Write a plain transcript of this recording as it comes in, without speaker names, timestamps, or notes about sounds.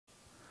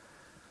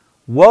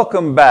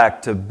Welcome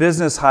back to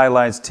Business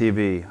Highlights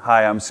TV.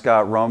 Hi, I'm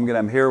Scott Romgan.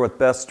 I'm here with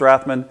Beth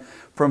Strathman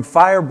from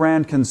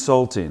Firebrand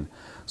Consulting.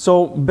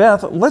 So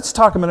Beth, let's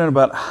talk a minute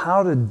about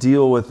how to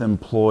deal with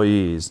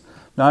employees.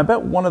 Now I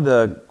bet one of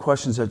the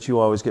questions that you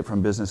always get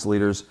from business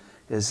leaders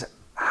is,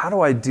 how do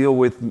I deal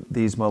with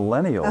these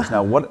millennials?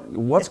 Now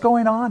what's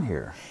going on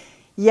here?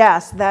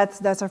 Yes,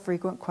 that's a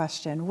frequent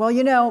question. Well,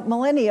 you know,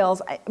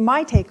 millennials,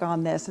 my take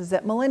on this is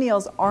that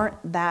millennials aren't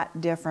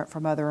that different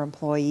from other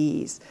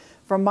employees.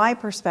 From my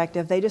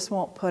perspective, they just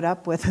won't put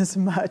up with as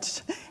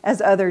much as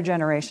other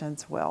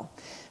generations will.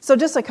 So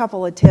just a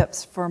couple of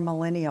tips for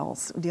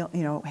millennials,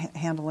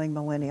 handling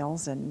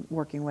millennials and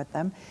working with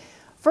them.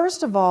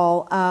 First of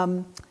all,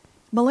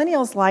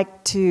 millennials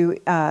like to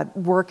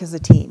work as a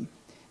team.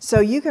 So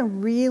you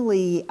can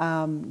really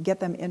get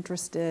them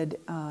interested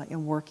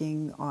in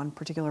working on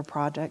particular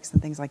projects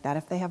and things like that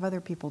if they have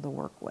other people to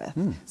work with.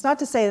 It's not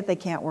to say that they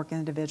can't work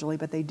individually,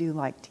 but they do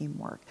like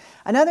teamwork.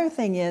 Another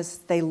thing is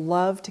they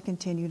love to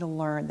continue to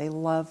learn. They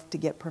love to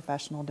get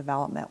professional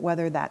development,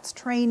 whether that's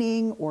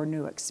training or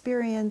new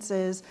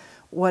experiences,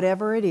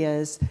 whatever it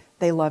is,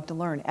 they love to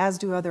learn, as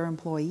do other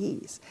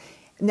employees.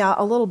 Now,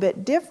 a little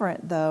bit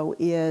different, though,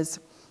 is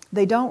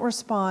they don't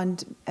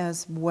respond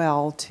as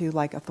well to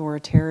like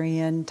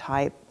authoritarian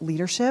type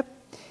leadership.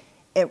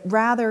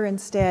 Rather,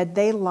 instead,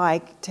 they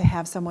like to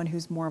have someone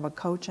who's more of a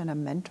coach and a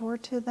mentor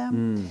to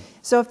them.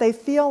 So if they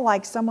feel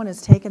like someone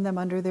has taken them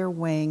under their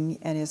wing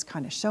and is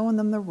kind of showing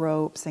them the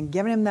ropes and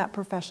giving them that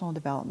professional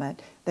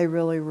development, they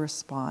really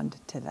respond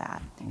to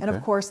that. Okay. And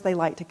of course, they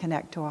like to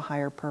connect to a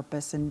higher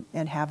purpose and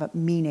have a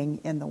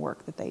meaning in the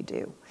work that they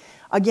do.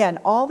 Again,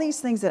 all these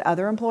things that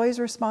other employees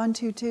respond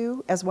to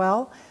too as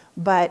well,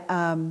 but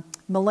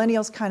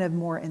millennials kind of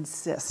more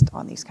insist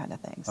on these kind of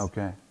things.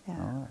 Okay. Yeah.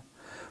 All right.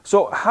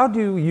 So how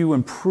do you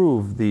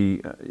improve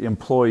the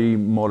employee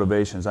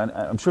motivations?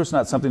 I'm sure it's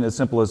not something as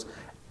simple as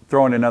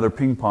throwing another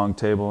ping pong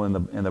table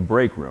in the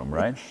break room,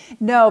 right?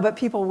 No, but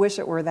people wish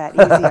it were that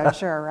easy, I'm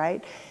sure,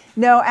 right?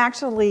 No,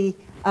 actually,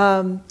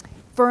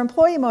 for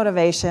employee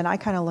motivation, I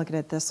kind of look at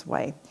it this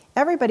way.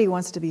 Everybody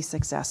wants to be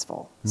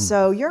successful.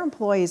 So your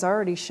employees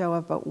already show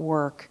up at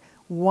work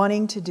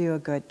wanting to do a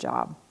good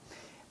job.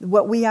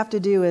 What we have to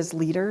do as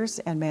leaders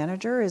and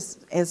managers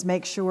is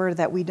make sure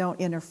that we don't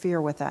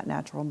interfere with that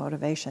natural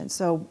motivation.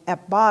 So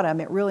at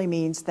bottom, it really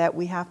means that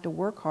we have to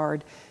work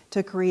hard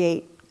to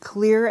create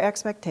clear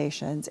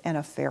expectations and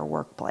a fair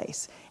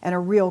workplace. And a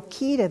real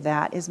key to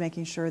that is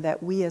making sure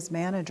that we as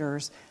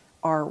managers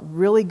are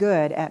really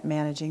good at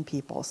managing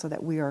people so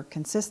that we are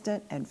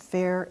consistent and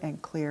fair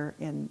and clear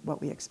in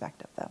what we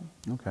expect of them.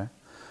 Okay.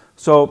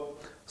 So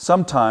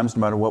sometimes,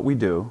 no matter what we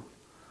do,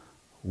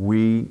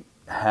 we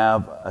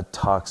have a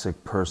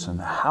toxic person.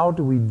 How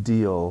do we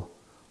deal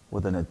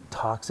with a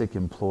toxic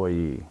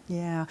employee?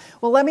 Yeah.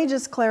 Well, let me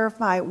just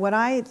clarify what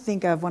I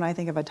think of when I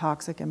think of a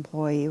toxic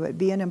employee. It would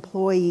be an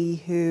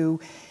employee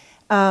who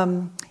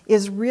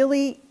is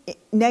really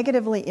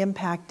negatively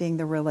impacting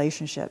the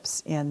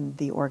relationships in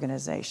the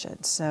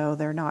organization. So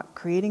they're not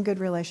creating good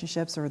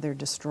relationships or they're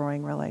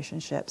destroying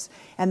relationships.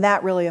 And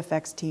that really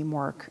affects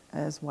teamwork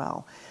as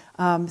well.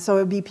 So it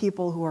would be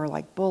people who are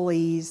like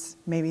bullies,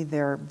 maybe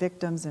they're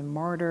victims and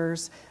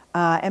martyrs,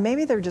 and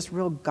maybe they're just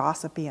real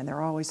gossipy and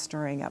they're always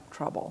stirring up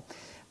trouble.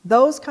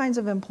 Those kinds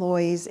of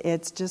employees,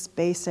 it's just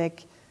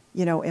basic,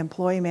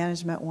 employee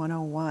management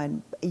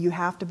 101. You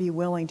have to be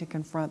willing to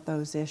confront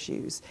those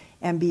issues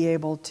and be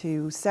able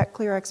to set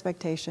clear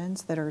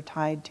expectations that are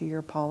tied to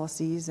your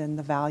policies and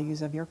the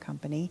values of your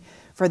company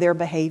for their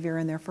behavior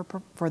and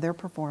for their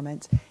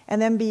performance,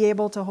 and then be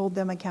able to hold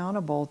them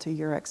accountable to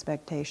your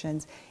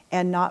expectations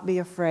and not be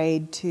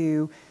afraid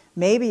to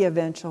maybe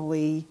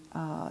eventually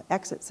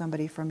exit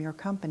somebody from your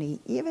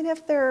company, even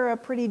if they're a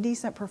pretty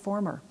decent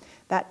performer.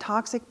 That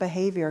toxic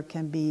behavior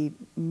can be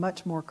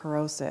much more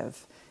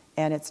corrosive,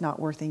 and it's not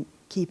worth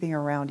keeping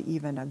around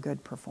even a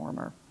good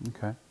performer.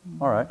 Okay.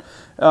 All right.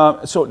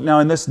 So now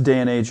in this day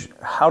and age,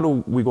 how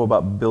do we go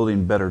about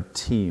building better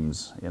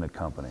teams in a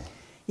company?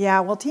 Yeah,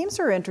 well, teams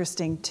are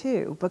interesting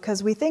too,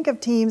 because we think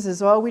of teams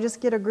as, well, we just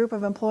get a group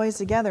of employees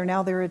together,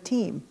 now they're a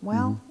team.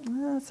 Well,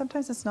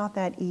 sometimes it's not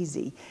that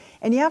easy.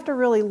 And you have to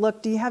really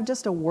look, do you have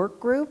just a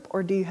work group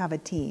or do you have a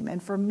team?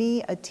 And for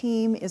me, a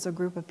team is a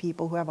group of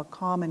people who have a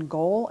common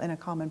goal and a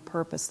common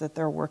purpose that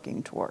they're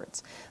working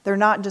towards. They're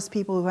not just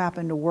people who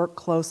happen to work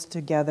close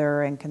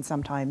together and can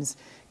sometimes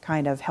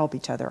kind of help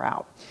each other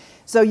out.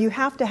 So you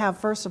have to have,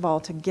 first of all,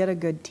 to get a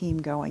good team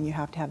going, you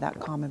have to have that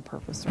common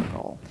purpose or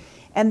goal.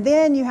 And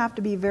then you have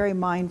to be very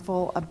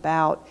mindful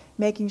about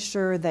making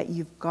sure that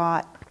you've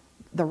got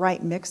the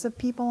right mix of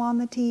people on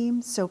the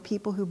team, so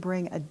people who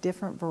bring a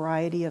different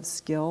variety of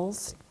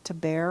skills to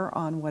bear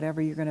on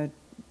whatever you're going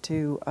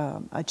to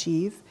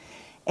achieve.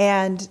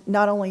 And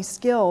not only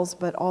skills,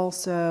 but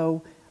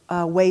also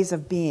ways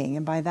of being.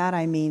 And by that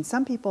I mean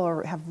some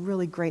people have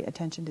really great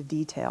attention to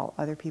detail.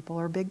 Other people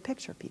are big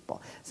picture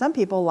people. Some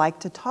people like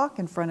to talk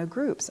in front of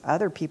groups.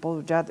 Other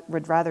people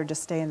would rather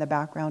just stay in the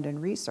background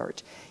and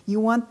research. You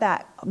want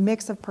that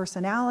mix of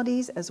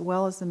personalities as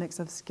well as the mix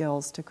of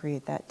skills to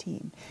create that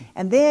team.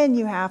 And then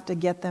you have to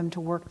get them to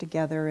work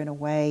together in a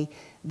way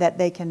that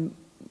they can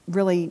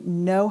really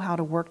know how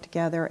to work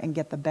together and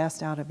get the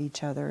best out of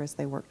each other as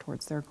they work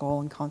towards their goal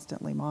and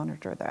constantly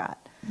monitor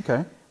that.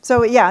 Okay.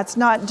 So yeah, it's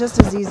not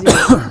just as easy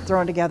as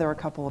throwing together a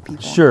couple of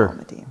people on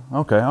the team.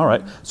 Okay, all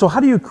right. So how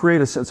do you create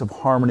a sense of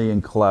harmony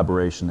and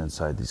collaboration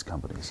inside these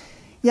companies?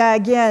 Yeah,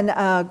 again,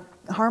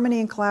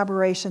 harmony and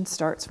collaboration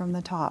starts from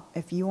the top.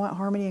 If you want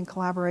harmony and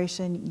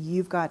collaboration,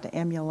 you've got to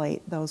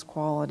emulate those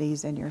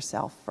qualities in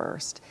yourself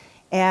first.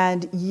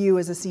 And you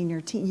as a senior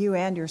team, you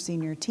and your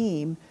senior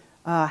team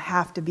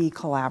have to be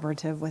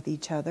collaborative with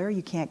each other.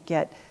 You can't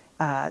get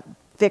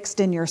fixed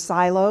in your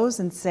silos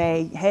and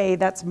say, hey,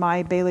 that's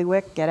my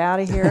bailiwick, get out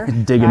of here.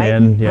 Digging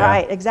in, yeah.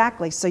 Right,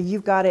 exactly. So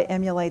you've got to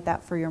emulate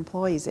that for your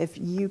employees. If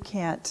you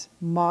can't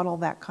model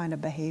that kind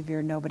of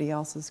behavior, nobody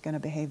else is going to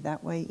behave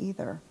that way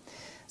either.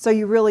 So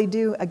you really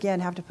do, again,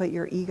 have to put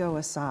your ego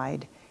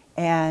aside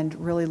and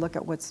really look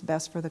at what's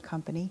best for the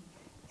company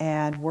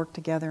and work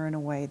together in a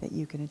way that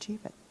you can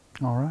achieve it.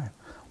 All right.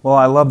 Well,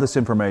 I love this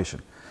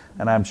information,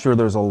 and I'm sure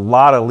there's a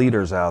lot of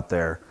leaders out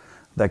there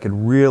that could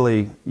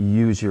really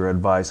use your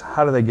advice.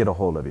 How do they get a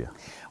hold of you?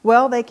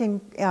 Well, they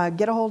can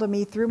get a hold of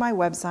me through my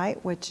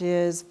website, which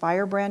is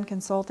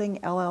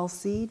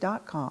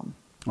firebrandconsultingllc.com.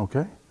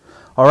 Okay.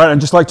 All right, I'd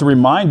just like to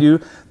remind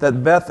you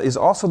that Beth is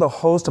also the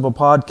host of a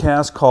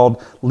podcast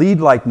called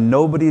Lead Like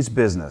Nobody's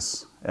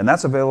Business, and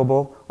that's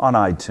available on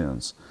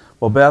iTunes.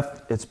 Well,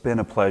 Beth, it's been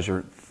a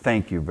pleasure.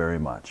 Thank you very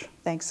much.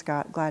 Thanks,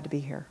 Scott. Glad to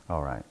be here.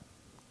 All right.